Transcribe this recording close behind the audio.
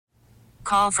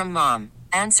Call from mom.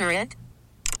 Answer it.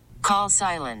 Call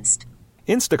silenced.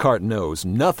 Instacart knows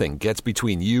nothing gets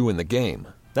between you and the game.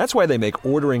 That's why they make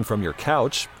ordering from your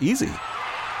couch easy.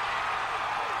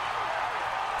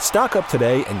 Stock up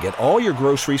today and get all your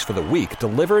groceries for the week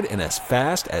delivered in as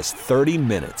fast as 30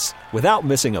 minutes without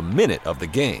missing a minute of the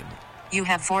game. You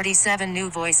have 47 new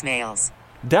voicemails.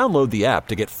 Download the app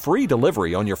to get free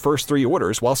delivery on your first 3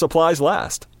 orders while supplies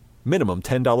last. Minimum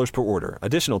 $10 per order.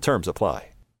 Additional terms apply.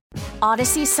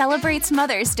 Odyssey celebrates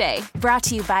Mother's Day, brought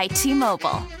to you by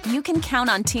T-Mobile. You can count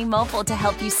on T-Mobile to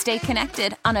help you stay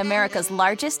connected on America's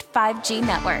largest 5G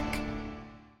network.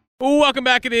 Welcome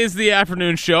back. It is the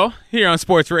afternoon show here on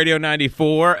Sports Radio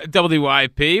 94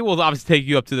 WIP. We'll obviously take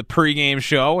you up to the pregame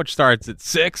show, which starts at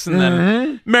 6, and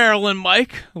then Maryland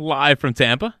Mike live from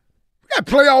Tampa. We got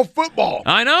playoff football.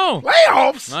 I know.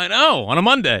 Playoffs? I know. On a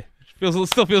Monday.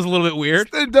 Still feels a little bit weird.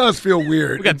 It does feel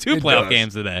weird. We got 2 playoff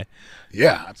games today.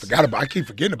 Yeah, I keep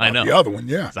forgetting about the other one,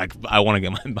 yeah. It's like, I want to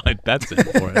get my bets in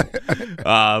for it.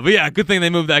 But yeah, good thing they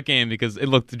moved that game because it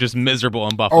looked just miserable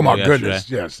in Buffalo. Oh, my yesterday. goodness,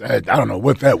 yes. I don't know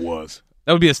what that was.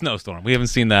 That would be a snowstorm. We haven't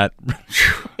seen that.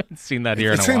 Here in a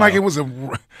while. It seemed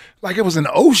like it was an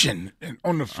ocean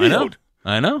on the field.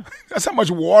 I know. That's how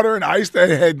much water and ice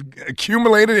they had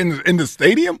accumulated in the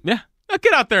stadium. Yeah.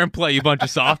 Get out there and play, you bunch of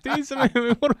softies. I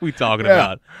mean, what are we talking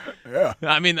about? Yeah.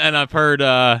 I mean, and I've heard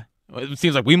it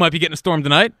seems like we might be getting a storm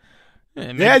tonight.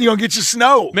 You're going to get your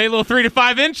snow. Maybe a little 3 to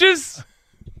 5 inches.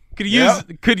 Could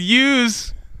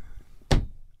use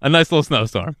a nice little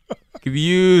snowstorm. Could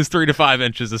use 3 to 5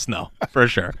 inches of snow, for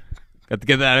sure. Got to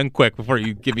get that in quick before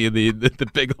you give me the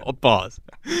big old pause.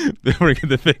 Before you get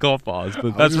the big old pause.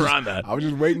 But that's where I'm at. I was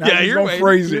just waiting. You're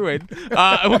waiting.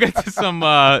 We'll get to some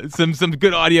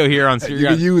good audio here on Sirianni. You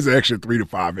can use an extra 3 to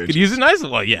 5 inches. Could use it nice.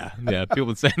 Well, yeah. People have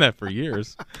been saying that for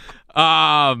years.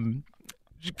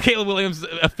 Caleb Williams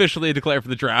officially declared for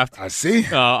the draft. I see.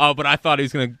 But I thought he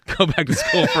was going to go back to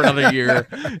school for another year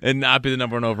and not be the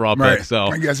number 1 overall pick. So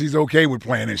I guess he's okay with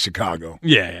playing in Chicago.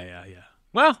 Yeah.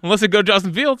 Well, unless it go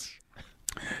Justin Fields.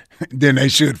 Then they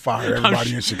should fire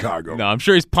everybody in Chicago. No, I'm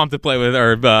sure he's pumped to play with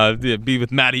or be with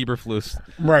Matt Eberflus,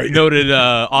 right? Noted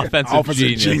offensive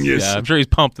genius. Yeah, I'm sure he's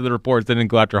pumped to the reports they didn't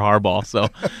go after Harbaugh. So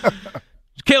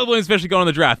Caleb Williams especially going on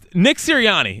the draft. Nick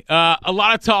Sirianni, a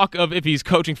lot of talk of if he's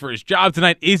coaching for his job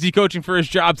tonight. Is he coaching for his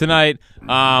job tonight?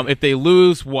 If they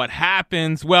lose, what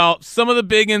happens? Well, some of the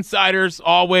big insiders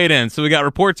all weighed in. So we got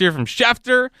reports here from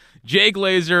Schefter, Jay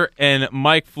Glazer, and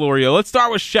Mike Florio. Let's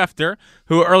start with Schefter,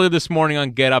 who earlier this morning on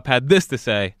Get Up had this to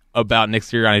say about Nick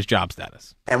Sirianni's job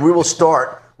status. And we will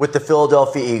start with the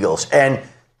Philadelphia Eagles. And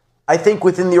I think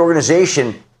within the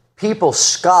organization, people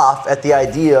scoff at the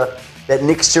idea that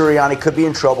Nick Sirianni could be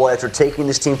in trouble after taking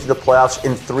this team to the playoffs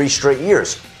in 3 straight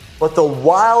years. But the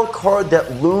wild card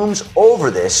that looms over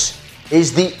this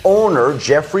is the owner,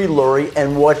 Jeffrey Lurie,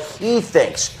 and what he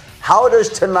thinks. How does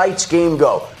tonight's game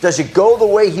go? Does it go the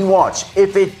way he wants?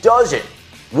 If it doesn't,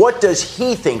 what does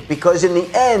he think? Because in the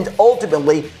end,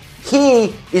 ultimately,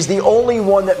 he is the only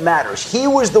one that matters. He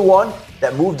was the one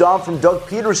that moved on from Doug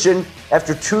Peterson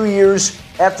after 2 years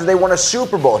after they won a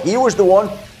Super Bowl. He was the one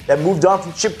that moved on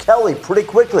from Chip Kelly pretty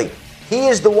quickly. He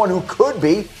is the one who could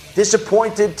be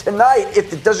disappointed tonight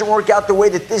if it doesn't work out the way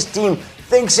that this team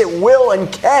thinks it will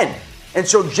and can. And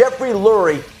so Jeffrey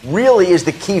Lurie really is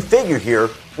the key figure here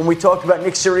when we talk about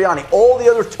Nick Sirianni. All the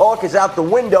other talk is out the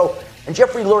window, and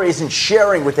Jeffrey Lurie isn't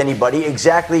sharing with anybody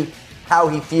exactly how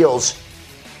he feels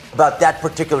about that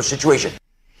particular situation.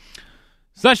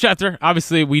 So that's Schefter.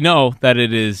 Obviously, we know that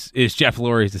it is Jeff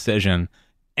Lurie's decision.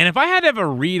 And if I had to have a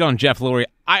read on Jeff Lurie,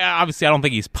 I don't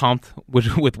think he's pumped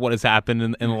with what has happened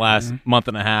in the last month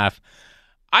and a half.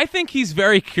 I think he's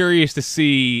very curious to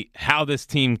see how this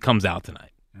team comes out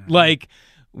tonight. Like,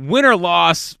 win or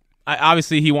loss,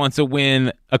 obviously he wants to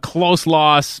win. A close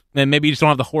loss, and maybe you just don't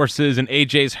have the horses, and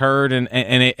AJ's hurt, and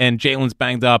Jalen's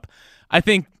banged up. I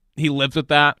think he lives with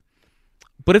that.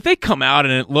 But if they come out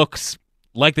and it looks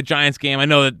like the Giants game, I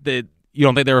know that you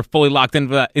don't think they were fully locked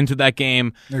into that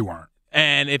game. They weren't.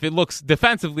 And if it looks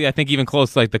defensively, I think even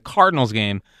close to like the Cardinals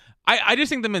game, I just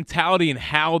think the mentality and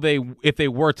how if they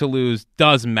were to lose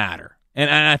does matter. And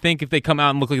I think if they come out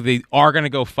and look like they are going to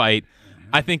go fight,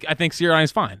 I think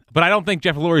Sirianni's fine. But I don't think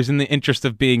Jeff Lurie's in the interest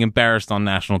of being embarrassed on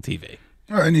national TV.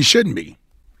 And he shouldn't be.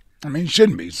 He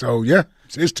shouldn't be. So, yeah,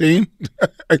 it's his team.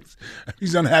 If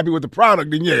he's unhappy with the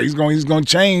product, then, yeah, he's going to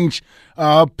change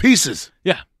pieces.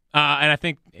 Yeah. And I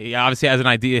think he obviously has an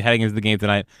idea heading into the game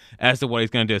tonight as to what he's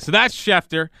going to do. So that's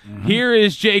Schefter. Here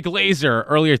is Jay Glazer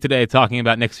earlier today talking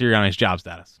about Nick Sirianni's job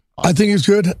status. I think he's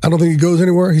good. I don't think he goes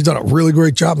anywhere. He's done a really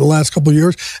great job in the last couple of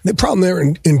years. The problem there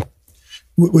in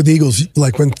with the Eagles,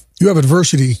 like when you have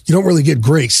adversity, you don't really get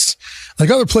grace. Like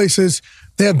other places,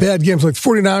 they have bad games. Like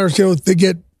 49ers, they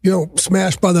get,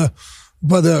 smashed by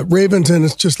the Ravens, and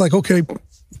it's just like, okay,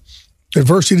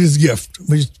 adversity is a gift.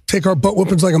 We take our butt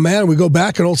whoopings like a man, we go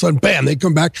back, and all of a sudden, bam, they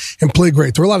come back and play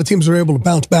great. There are a lot of teams that are able to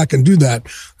bounce back and do that.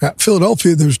 At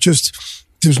Philadelphia,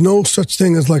 there's no such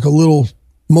thing as like a little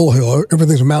molehill.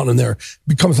 Everything's a mountain in there. It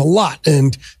becomes a lot,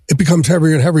 and it becomes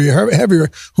heavier and heavier,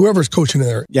 whoever's coaching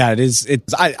there. Yeah, it is.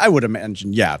 I would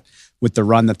imagine, with the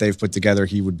run that they've put together,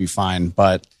 he would be fine.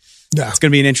 But it's going to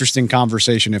be an interesting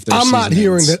conversation if there's I am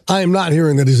not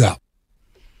hearing that he's out.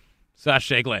 So that's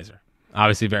Shea Glazer.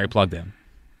 Obviously very plugged in.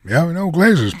 Yeah, we know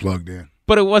Glazer's plugged in.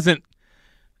 But it wasn't,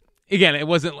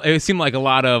 it seemed like a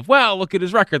lot of, well, look at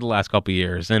his record the last couple of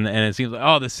years. And it seems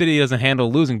like, the city doesn't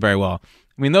handle losing very well.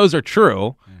 I mean, those are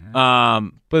true. Mm-hmm.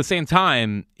 But at the same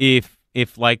time, if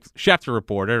like Schefter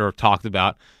reported or talked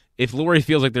about, if Lurie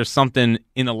feels like there's something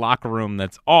in the locker room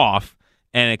that's off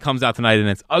and it comes out tonight and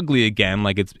it's ugly again,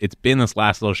 like it's been this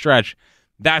last little stretch,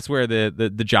 that's where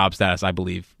the job status, I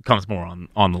believe, comes more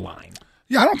on the line.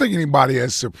 Yeah, I don't think anybody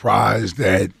is surprised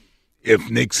that if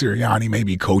Nick Sirianni may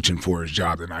be coaching for his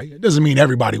job tonight. It doesn't mean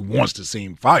everybody wants to see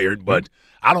him fired, but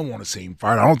I don't want to see him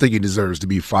fired. I don't think he deserves to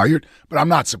be fired, but I'm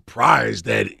not surprised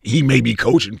that he may be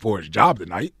coaching for his job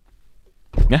tonight.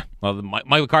 Yeah, well, Mike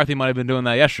McCarthy might have been doing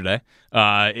that yesterday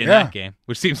in that game,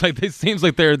 which seems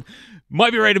like they're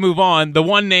might be ready to move on. The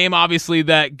one name, obviously,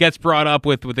 that gets brought up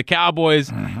with the Cowboys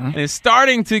and is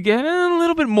starting to get a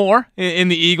little bit more in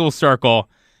the Eagles circle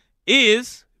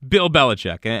is Bill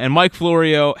Belichick. And Mike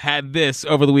Florio had this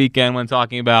over the weekend when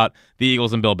talking about the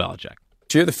Eagles and Bill Belichick.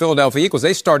 The Philadelphia Eagles,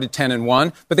 they started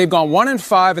 10-1, but they've gone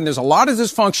 1-5, and there's a lot of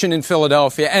dysfunction in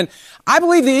Philadelphia. And I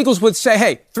believe the Eagles would say,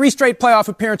 hey, 3 straight playoff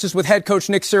appearances with head coach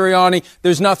Nick Sirianni,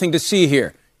 there's nothing to see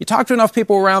here. You talk to enough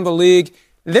people around the league,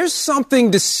 there's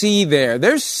something to see there.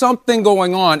 There's something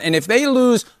going on. And if they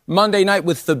lose Monday night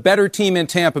with the better team in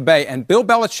Tampa Bay and Bill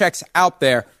Belichick's out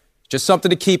there, just something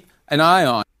to keep an eye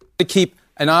on. Bill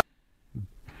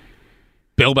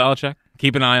Belichick,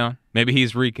 keep an eye on. Maybe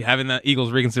he's having the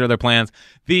Eagles reconsider their plans.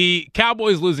 The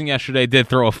Cowboys losing yesterday did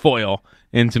throw a foil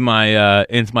into my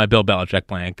Bill Belichick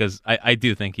plan, because I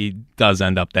do think he does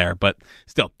end up there. But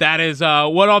still, that is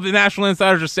what all the national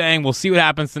insiders are saying. We'll see what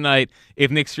happens tonight if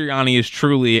Nick Sirianni is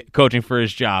truly coaching for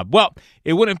his job. Well,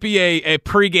 it wouldn't be a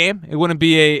pregame. It wouldn't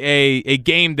be a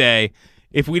game day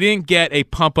if we didn't get a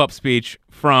pump-up speech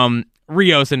from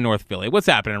Rios in North Philly. What's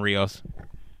happening, Rios?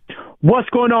 What's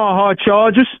going on, Hard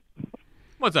Chargers?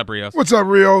 What's up, Rios? What's up,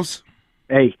 Rios?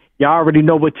 Hey, y'all already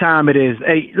know what time it is.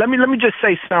 Hey, let me just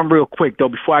say something real quick, though,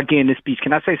 before I get in this speech.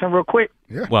 Can I say something real quick?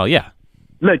 Yeah. Well, yeah.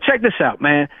 Look, check this out,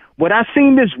 man. What I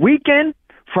seen this weekend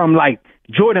from, like,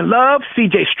 Jordan Love,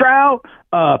 C.J. Stroud,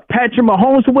 Patrick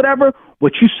Mahomes or whatever,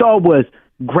 what you saw was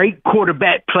great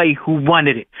quarterback play who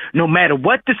wanted it, no matter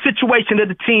what the situation of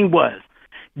the team was.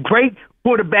 Great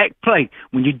quarterback play.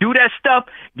 When you do that stuff,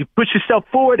 you push yourself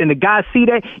forward, and the guys see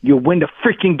that, you'll win the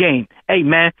freaking game. Hey,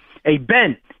 man. Hey,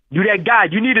 Ben, you that guy.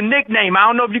 You need a nickname. I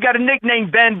don't know if you got a nickname,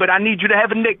 Ben, but I need you to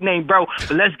have a nickname, bro.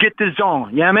 But let's get this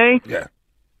on. You know what I mean? Yeah.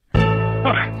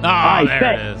 All right,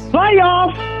 there it is.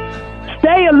 Playoffs,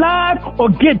 stay alive or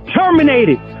get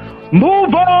terminated.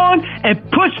 Move on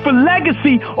and push for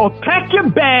legacy, or pack your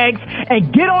bags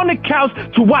and get on the couch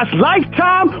to watch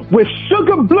Lifetime with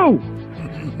Sugar Blue.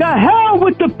 The hell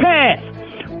with the past.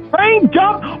 Brain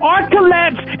dump or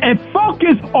collapse and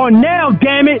focus on now,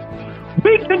 damn it.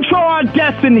 We control our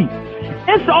destiny.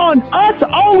 It's on us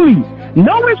only.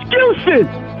 No excuses.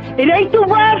 It ain't the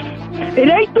refs. It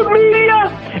ain't the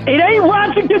media. It ain't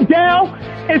Roger Goodell.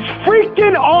 It's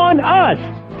freaking on us.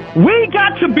 We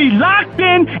got to be locked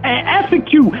in and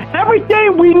execute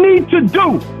everything we need to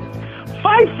do.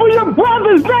 Fight for your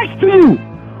brothers next to you.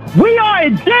 We are a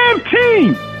damn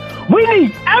team. We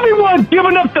need everyone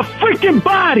giving up the freaking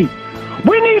body.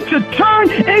 We need to turn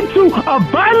into a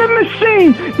violent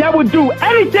machine that will do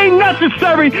anything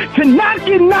necessary to not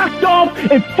get knocked off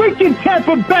in freaking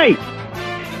Tampa Bay.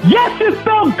 Yes, it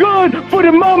felt good for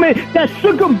the moment that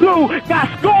Sugar Blue got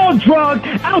skull drugged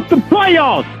out the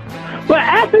playoffs. But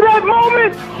after that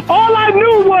moment, all I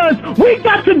knew was we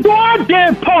got to do our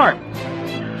damn part.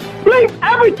 Bleep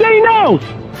everything else.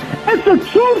 It's a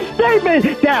true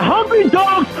statement that hungry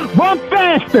dogs run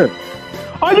faster.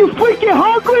 Are you freaking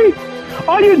hungry?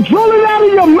 Are you drooling out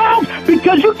of your mouth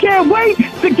because you can't wait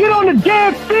to get on the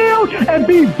damn field and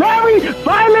be very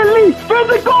violently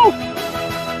physical?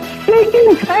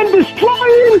 Seeking and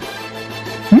destroying?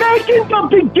 Making the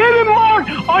beginning mark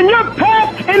on your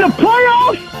path in the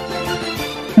playoffs?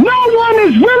 No one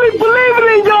is really believing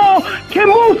in y'all can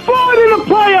move forward in the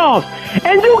playoffs.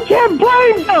 And you can't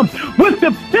blame them with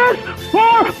the piss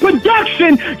poor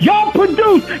production y'all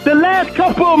produced the last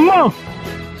couple of months.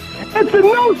 It's a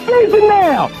new season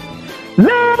now.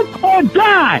 Live or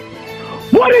die.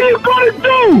 What are you going to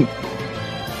do?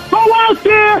 Go out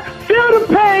there, feel the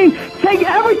pain, take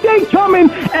everything coming,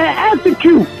 and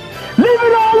execute. Leave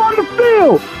it all on the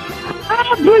field.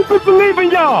 I believe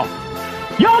in y'all.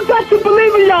 Y'all got to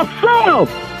believe in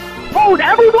yourselves. Hold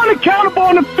everyone accountable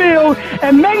on the field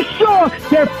and make sure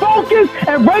they're focused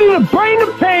and ready to bring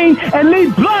the pain and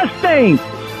leave blood stains.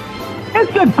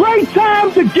 It's a great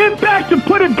time to get back to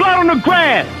putting blood on the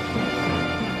grass.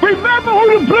 Remember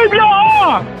who you believe y'all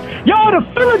are. Y'all the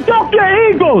Philadelphia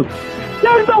Eagles.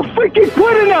 There's no freaking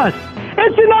quitting us.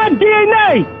 It's in our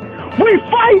DNA. We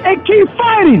fight and keep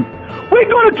fighting. We're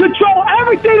going to control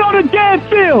everything on the damn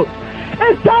field.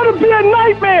 It's time to be a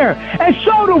nightmare and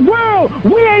show the world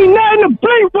we ain't nothing to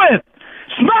blink with.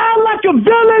 Smile like a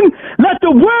villain. Let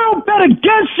the world bet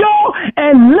against y'all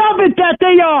and love it that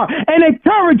they are and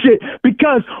encourage it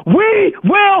because we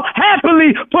will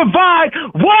happily provide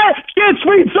what gets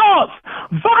results.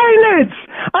 Violence.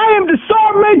 I am the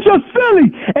Sergeant Major of Philly,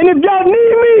 and if y'all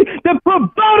need me, then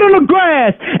put blood on the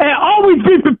grass and always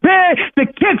be prepared to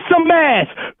kick some ass.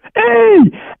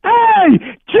 E-A-G-L-E-S.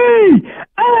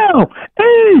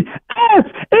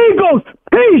 Eagles.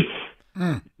 Peace.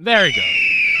 There you go.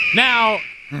 Now,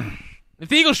 if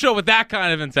the Eagles show with that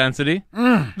kind of intensity,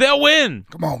 they'll win.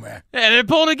 Come on, man. Yeah, they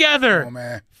pull together. Come on,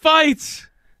 man. Fights.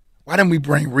 Why didn't we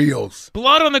bring Rios?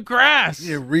 Blood on the grass.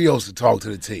 Yeah, Rios to talk to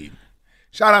the team.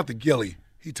 Shout out to Gilly.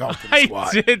 He talked to the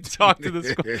squad. I did talk to the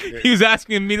squad. He was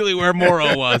asking immediately where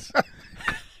Morrow was.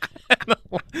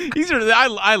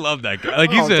 I love that guy. Like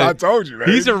I told you, man.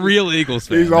 He's a real Eagles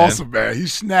fan. He's awesome, man. He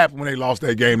snapped when they lost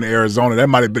that game to Arizona. That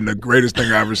might have been the greatest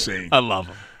thing I ever seen. I love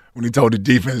him. When he told the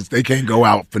defense they can't go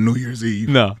out for New Year's Eve.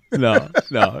 No.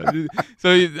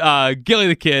 So Gilly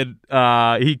the Kid,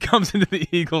 he comes into the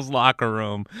Eagles locker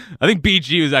room. I think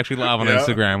BG was actually live on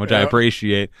Instagram, which I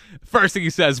appreciate. First thing he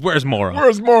says, "Where's Morrow?"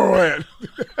 Where's Morrow at?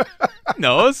 He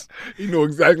knows. He knew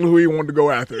exactly who he wanted to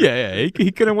go after. Yeah,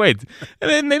 he couldn't wait.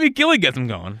 And then maybe Gilly gets him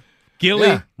going.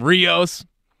 Gilly, Rios,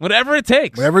 whatever it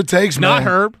takes. Whatever it takes, man. Not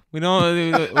Herb. We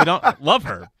don't love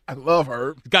Herb. I love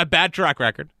Herb. He's got a bad track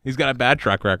record. He's got a bad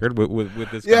track record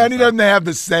with this. Yeah, and he doesn't have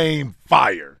the same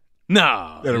fire.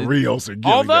 No, that a Rios or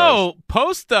Gilly although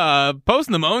does. post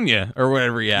pneumonia or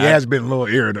whatever he had. He has been a little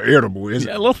irritable, isn't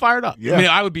he? A little fired up. Yeah. I mean,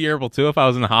 I would be irritable too if I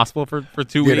was in the hospital for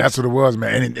 2 weeks. Yeah, that's what it was,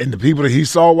 man. And the people that he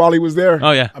saw while he was there.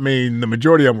 Oh yeah. I mean, the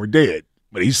majority of them were dead,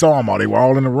 but he saw them all. They were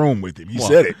all in the room with him. He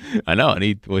said it. I know, and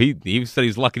he said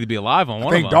he's lucky to be alive on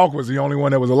one of them. I think Doc was the only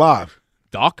one that was alive.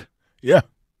 Doc? Yeah.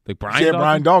 Like Brian. He said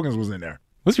Brian Dawkins was in there.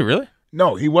 Was he really?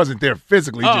 No, he wasn't there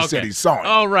physically. He just said he saw him.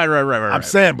 Oh, right. I'm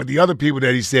saying, but the other people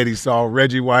that he said he saw,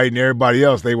 Reggie White and everybody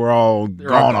else, they were all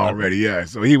gone already. Yeah,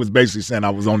 so he was basically saying I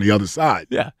was on the other side.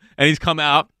 Yeah, and he's come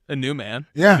out a new man.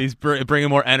 Yeah. He's bringing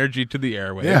more energy to the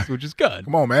airwaves, which is good.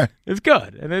 Come on, man. It's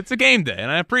good, and it's a game day,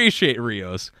 and I appreciate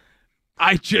Rios.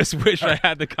 I just wish I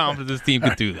had the confidence this team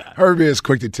could do that. Herbie is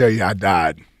quick to tell you I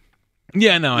died.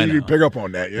 Yeah, no, I know. You pick up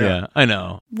on that, Yeah, I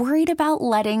know. Worried about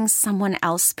letting someone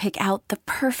else pick out the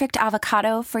perfect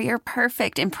avocado for your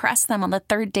perfect impress them on the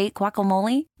third date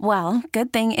guacamole? Well,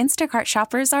 good thing Instacart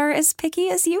shoppers are as picky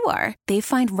as you are. They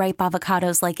find ripe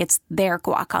avocados like it's their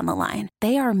guac on the line.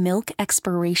 They are milk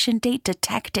expiration date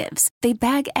detectives. They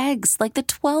bag eggs like the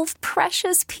 12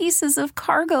 precious pieces of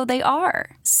cargo they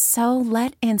are. So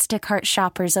let Instacart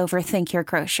shoppers overthink your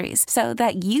groceries so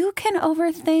that you can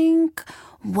overthink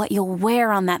what you'll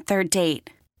wear on that third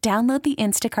date. Download the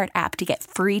Instacart app to get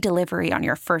free delivery on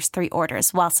your first 3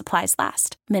 orders while supplies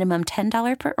last. Minimum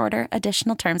 $10 per order.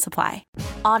 Additional terms apply.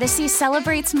 Odyssey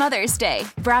celebrates Mother's Day.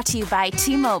 Brought to you by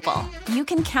T-Mobile. You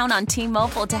can count on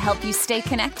T-Mobile to help you stay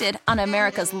connected on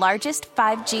America's largest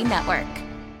 5G network.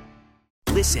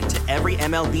 Listen to every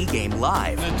MLB game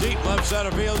live. In the deep left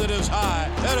center field, it is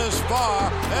high, it is far,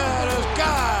 it is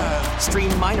gone.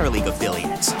 Stream minor league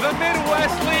affiliates. The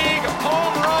Midwest League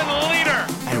home run leader.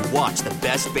 And watch the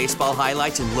best baseball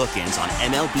highlights and look-ins on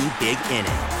MLB Big Inning.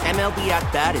 MLB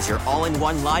At Bat is your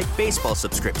all-in-one live baseball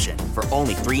subscription for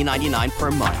only $3.99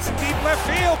 per month. Deep left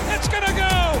field, it's gonna go.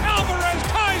 Alvarez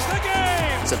ties the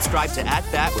game. Subscribe to At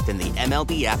Bat within the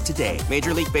MLB app today.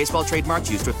 Major League Baseball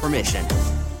trademarks used with permission.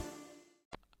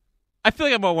 I feel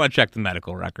like I'm going to want to check the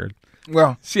medical record.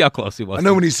 Well, see how close he was. I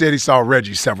know when he said he saw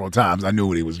Reggie several times, I knew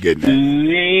what he was getting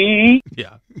at.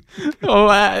 Yeah.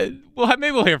 Well,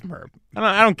 maybe we'll hear from Herb.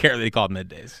 I don't care that he called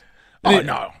middays. Oh,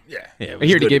 no. Yeah. I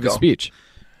heard he gave a speech.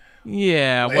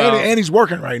 Yeah, well. And he's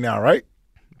working right now, right?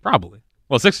 Probably.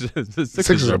 Well, Sixers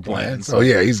are playing. So,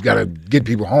 yeah, he's got to get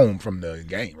people home from the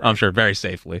game. Right? I'm sure very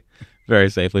safely. Very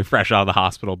safely. Fresh out of the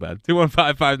hospital bed.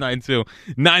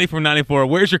 215-592-90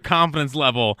 Where's your confidence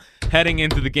level heading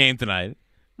into the game tonight?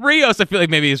 Rios, I feel like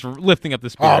maybe is lifting up the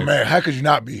spirits. Oh, man, how could you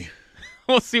not be?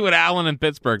 We'll see what Allen in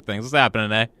Pittsburgh thinks. What's happening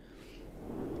today?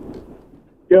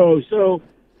 Yo, so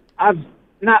I've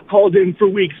not called in for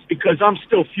weeks because I'm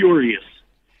still furious.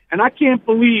 And I can't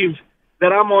believe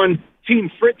that I'm on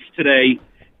Team Fritz today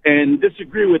and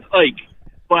disagree with Ike.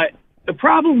 But the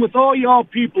problem with all y'all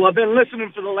people, I've been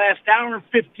listening for the last hour and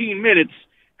 15 minutes,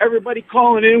 everybody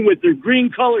calling in with their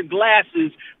green-colored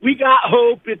glasses. We got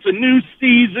hope. It's a new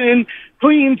season,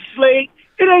 clean slate.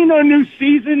 It ain't no new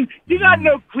season. You got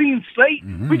no clean slate.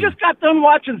 We just got done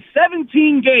watching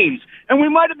 17 games, and we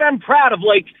might have been proud of,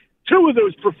 like, 2 of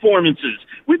those performances.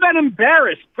 We've been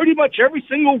embarrassed pretty much every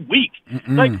single week.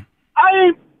 Like,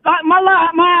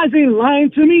 my eyes ain't lying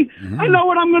to me. I know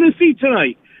what I'm going to see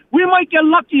tonight. We might get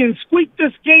lucky and squeak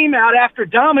this game out after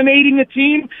dominating a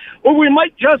team, or we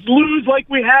might just lose like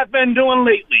we have been doing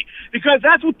lately, because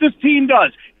that's what this team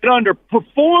does. It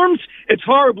underperforms. It's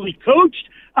horribly coached.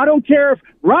 I don't care if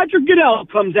Roger Goodell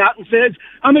comes out and says,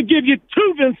 I'm going to give you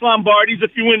 2 Vince Lombardis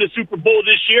if you win the Super Bowl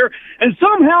this year, and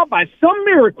somehow, by some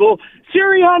miracle,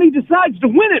 Sirianni decides to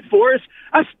win it for us.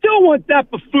 I still want that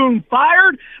buffoon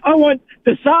fired. I want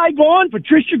Desai gone,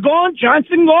 Patricia gone,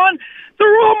 Johnson gone.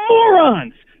 They're all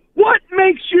morons. What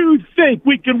makes you think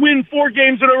we could win 4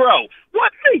 games in a row?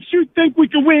 What makes you think we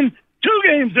could win 2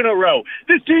 games in a row?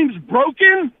 This team's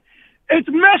broken. It's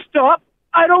messed up.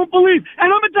 I don't believe.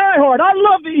 And I'm a diehard. I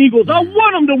love the Eagles. I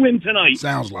want them to win tonight.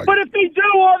 Sounds like But if they do,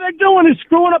 all they're doing is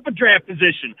screwing up a draft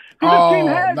position. Oh, team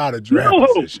has not a draft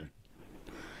position.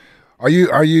 Are you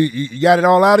got it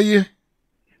all out of you?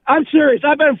 I'm serious.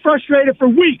 I've been frustrated for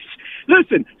weeks.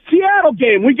 Listen, Seattle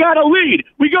game, we got a lead.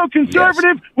 We go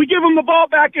conservative. Yes. We give them the ball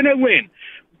back and they win.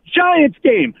 Giants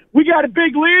game, we got a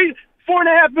big lead.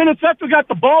 4.5 minutes left. We got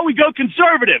the ball. We go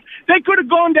conservative. They could have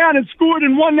gone down and scored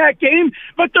and won that game,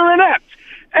 but they're inept.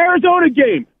 Arizona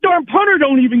game, darn punter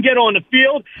don't even get on the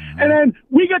field. And then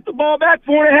we get the ball back,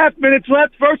 4.5 minutes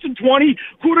left, 1st and 20,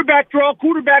 quarterback draw,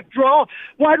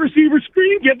 wide receiver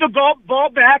screen, give the ball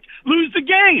back, lose the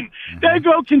game. They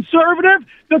go conservative.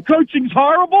 The coaching's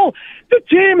horrible. The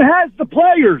team has the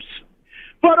players,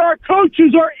 but our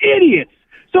coaches are idiots.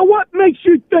 So what makes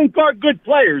you think our good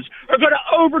players are going to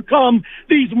overcome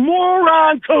these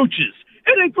moron coaches?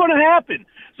 It ain't going to happen.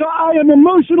 So I am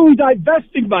emotionally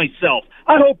divesting myself.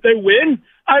 I hope they win.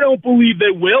 I don't believe they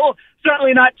will.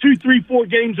 Certainly not 2, 3, 4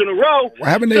 games in a row. Well,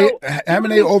 haven't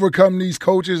they overcome these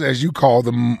coaches, as you call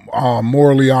them,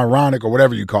 morally ironic or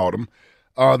whatever you call them?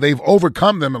 They've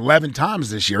overcome them 11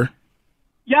 times this year.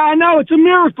 Yeah, I know. It's a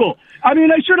miracle. I mean,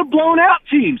 they should have blown out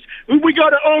teams. We go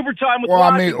to overtime with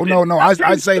Washington. No.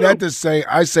 I say that to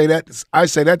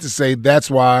say that's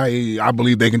why I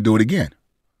believe they can do it again.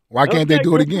 Why can't they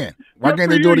do it again? Why can't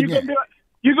they do it again?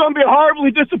 You're going to be horribly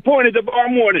disappointed tomorrow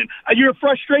morning. Your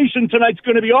frustration tonight's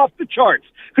going to be off the charts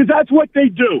because that's what they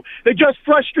do. They just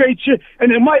frustrate you,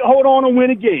 and they might hold on and win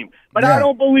a game. But I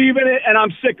don't believe in it, and I'm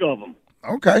sick of them.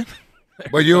 Okay.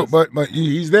 But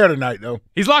he's there tonight, though.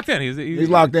 He's locked in. He's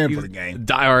locked in for the game.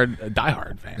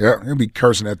 Diehard fan. Yeah, he'll be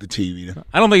cursing at the TV.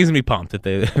 I don't think he's gonna be pumped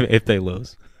if they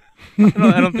lose. I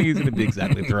don't think he's gonna be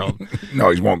exactly thrilled. No,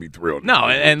 he won't be thrilled. No,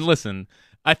 and listen,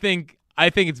 I think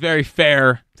it's very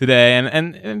fair today,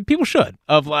 and people should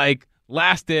of like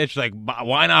last ditch, like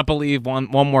why not believe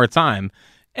one more time?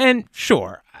 And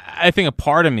sure, I think a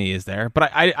part of me is there,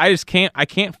 but I just can't. I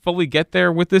can't fully get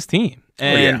there with this team.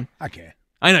 And I can.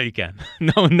 I know you can.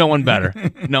 No one better.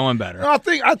 No one better. I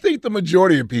think the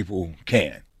majority of people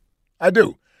can. I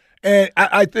do. And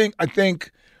I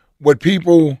think what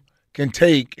people can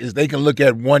take is they can look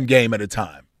at one game at a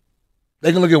time.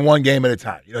 They can look at one game at a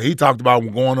time. You know, he talked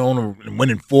about going on and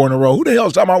winning 4 in a row. Who the hell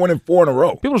is talking about winning 4 in a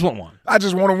row? People just want one. I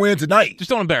just want to win tonight.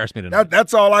 Just don't embarrass me tonight.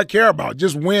 That's all I care about.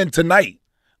 Just win tonight.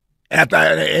 And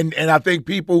I think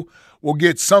people will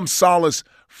get some solace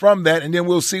from that, and then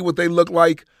we'll see what they look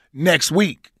like next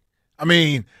week. I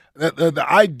mean, the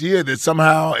idea that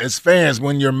somehow as fans,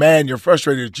 when you're mad and you're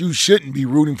frustrated, that you shouldn't be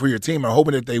rooting for your team and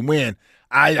hoping that they win,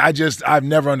 I've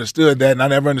never understood that, and I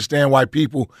never understand why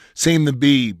people seem to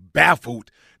be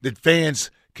baffled that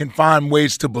fans can find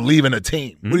ways to believe in a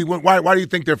team. Mm-hmm. Why do you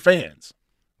think they're fans?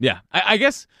 Yeah, I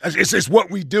guess it's what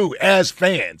we do as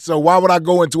fans. So why would I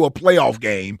go into a playoff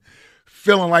game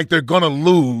feeling like they're going to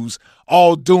lose,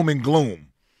 all doom and gloom?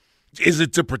 Is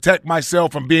it to protect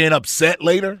myself from being upset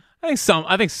later? I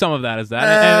think some of that is that.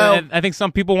 And I think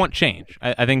some people want change.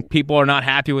 I think people are not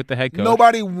happy with the head coach.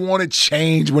 Nobody wanted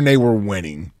change when they were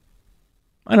winning.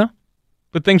 I know.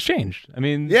 But things changed. I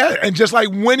mean... Yeah, and just like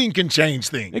winning can change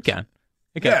things. It can.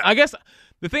 Yeah. I guess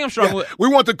the thing I'm struggling with... We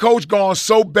want the coach gone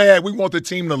so bad, we want the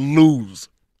team to lose.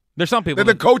 There's some people...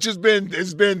 That the coach has been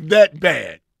that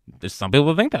bad. There's some people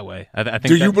that think that way. I think.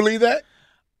 Do you believe that?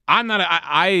 I'm not.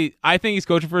 I think he's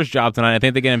coaching for his job tonight. I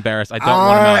think they get embarrassed. I don't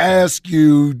want him out there. Ask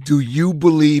you, do you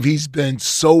believe he's been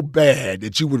so bad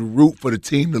that you would root for the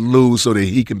team to lose so that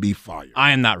he can be fired?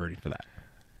 I am not rooting for that.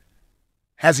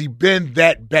 Has he been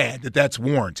that bad that that's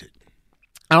warranted?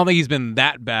 I don't think he's been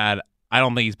that bad. I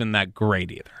don't think he's been that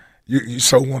great either. You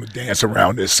so want to dance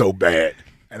around this so bad,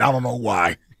 and I don't know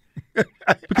why.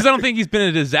 Because I don't think he's been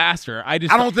a disaster. I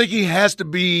don't think he has to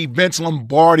be Vince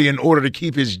Lombardi in order to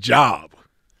keep his job.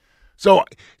 So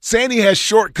saying he has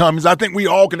shortcomings, I think we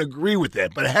all can agree with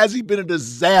that. But has he been a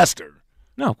disaster?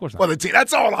 No, of course not. For the team,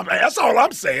 that's all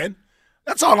I'm saying.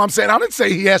 That's all I'm saying. I didn't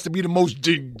say he has to be the most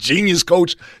genius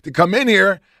coach to come in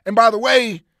here. And by the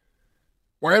way,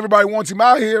 where everybody wants him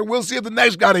out here, we'll see if the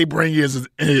next guy they bring is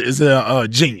a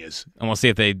genius. And we'll see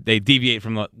if they deviate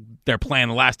from their plan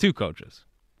the last two coaches,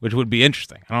 which would be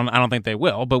interesting. I don't think they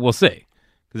will, but we'll see.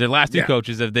 Because their last two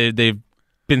coaches, they've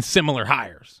been similar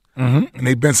hires. Mm-hmm. And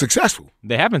they've been successful.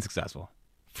 They have been successful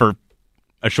for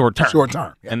a short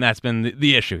term. Yeah. And that's been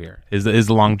the issue here, is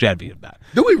the longevity of that.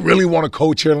 Do we really want to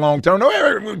coach here long term?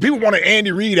 No, people want to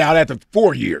Andy Reid out after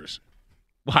 4 years.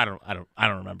 Well, I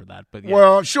don't remember that, but yeah.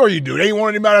 Well, sure you do. They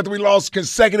wanted him out after we lost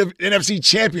consecutive NFC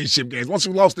championship games. Once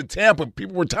we lost to Tampa,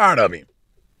 people were tired of him.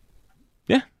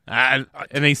 Yeah. And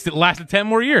he still lasted 10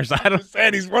 more years. I don't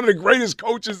say he's one of the greatest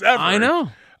coaches ever. I know.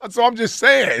 So I'm just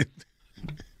saying.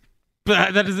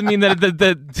 But that doesn't mean that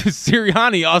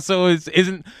Sirianni also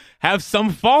isn't have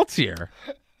some faults here.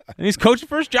 And he's coaching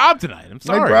for his job tonight. I'm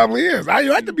sorry. He probably is.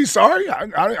 You have to be sorry.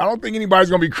 I don't think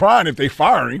anybody's going to be crying if they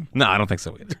fire him. No, I don't think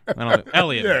so either.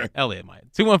 Elliot might.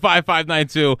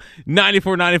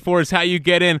 215-592-9494 is how you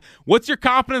get in. What's your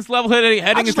confidence level heading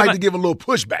into I just like to give a little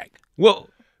pushback. Well,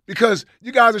 because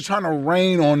you guys are trying to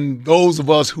rain on those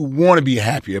of us who want to be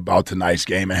happy about tonight's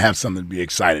game and have something to be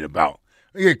excited about.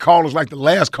 You get callers like the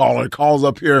last caller that calls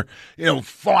up here, I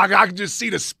can just see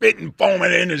the spit and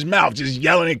foaming in his mouth, just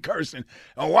yelling and cursing.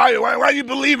 Why you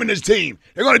believe in this team?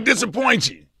 They're going to disappoint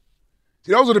you.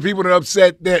 See, those are the people that are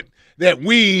upset that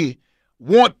we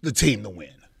want the team to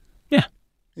win. Yeah.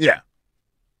 Yeah.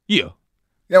 You.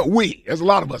 Yeah, we. There's a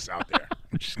lot of us out there.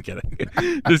 I'm just kidding.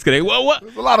 Just kidding. Well, what?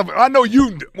 There's a lot of. I know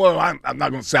you. Well, I'm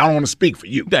not going to say. I don't want to speak for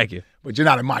you. Thank you. But you're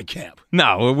not in my camp.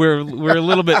 No, we're a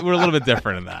little bit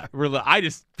different in that. I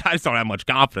just don't have much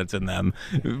confidence in them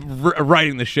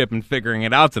righting the ship and figuring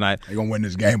it out tonight. They're gonna win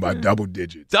this game by double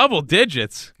digits. Double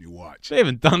digits. You watch. They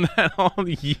haven't done that all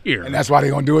year, and that's why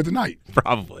they're gonna do it tonight.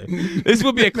 Probably. This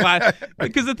would be a class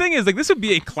because the thing is, this would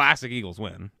be a classic Eagles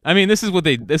win. I mean, this is what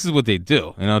they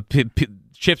do.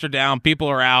 Chips are down, people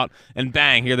are out, and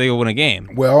bang, here they go win a game.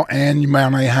 Well, and you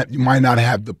might not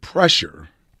have the pressure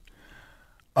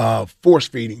of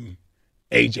force-feeding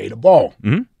AJ the ball.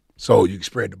 Mm-hmm. So you can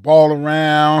spread the ball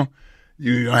around.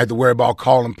 You don't have to worry about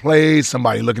calling plays,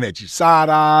 somebody looking at you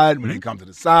side-eyed when they come to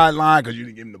the sideline because you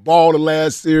didn't give them the ball the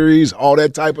last series, all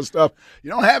that type of stuff. You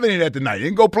don't have any of that tonight. You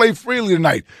can go play freely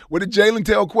tonight. What did Jalen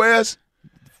tell Quez?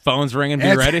 Phone's ringing,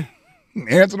 be ready.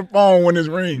 Answer the phone when it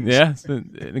rings. Yeah,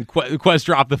 Quest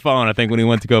dropped the phone. I think when he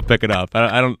went to go pick it up.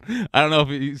 I don't know if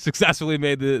he successfully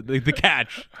made the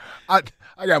catch. I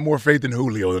got more faith in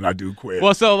Julio than I do Quest.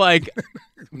 Well, so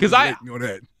because I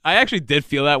actually did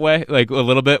feel that way, a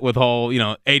little bit with whole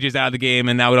AJ's out of the game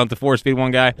and now we don't have to force feed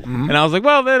one guy. Mm-hmm. And I was like,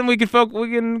 well, then we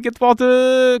can get the ball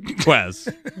to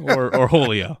Quez or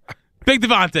Julio. Big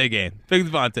Devontae game. Big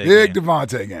Devontae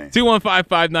game.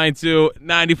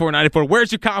 215-592-9494.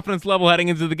 Where's your confidence level heading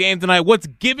into the game tonight? What's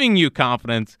giving you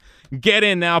confidence? Get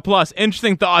in now. Plus,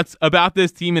 interesting thoughts about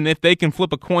this team and if they can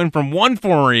flip a coin from one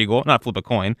former Eagle, not flip a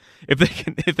coin, if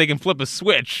they can flip a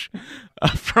switch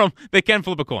they can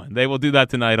flip a coin. They will do that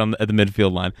tonight at the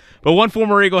midfield line. But one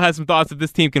former Eagle has some thoughts if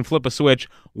this team can flip a switch.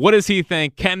 What does he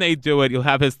think? Can they do it? You'll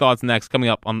have his thoughts next coming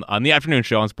up on the afternoon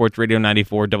show on Sports Radio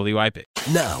 94 WIP.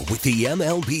 Now, with the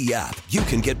MLB app, you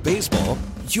can get baseball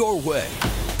your way.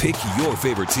 Pick your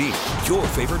favorite team, your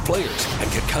favorite players,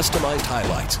 and get customized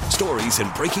highlights, stories,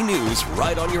 and breaking news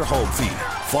right on your home feed.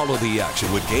 Follow the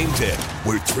action with Game 10,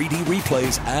 where 3D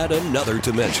replays add another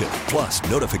dimension. Plus,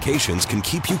 notifications can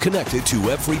keep you connected to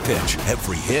every pitch,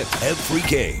 every hit, every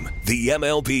game. The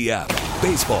MLB app.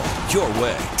 Baseball your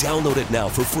way. Download it now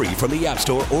for free from the App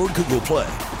Store or Google Play.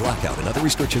 Blackout and other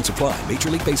restrictions apply. Major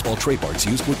League Baseball trademarks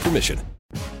used with permission.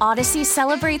 Odyssey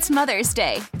celebrates Mother's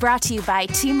Day, brought to you by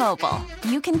T-Mobile.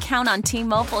 You can count on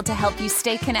T-Mobile to help you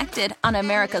stay connected on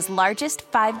America's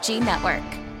largest 5G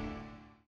network.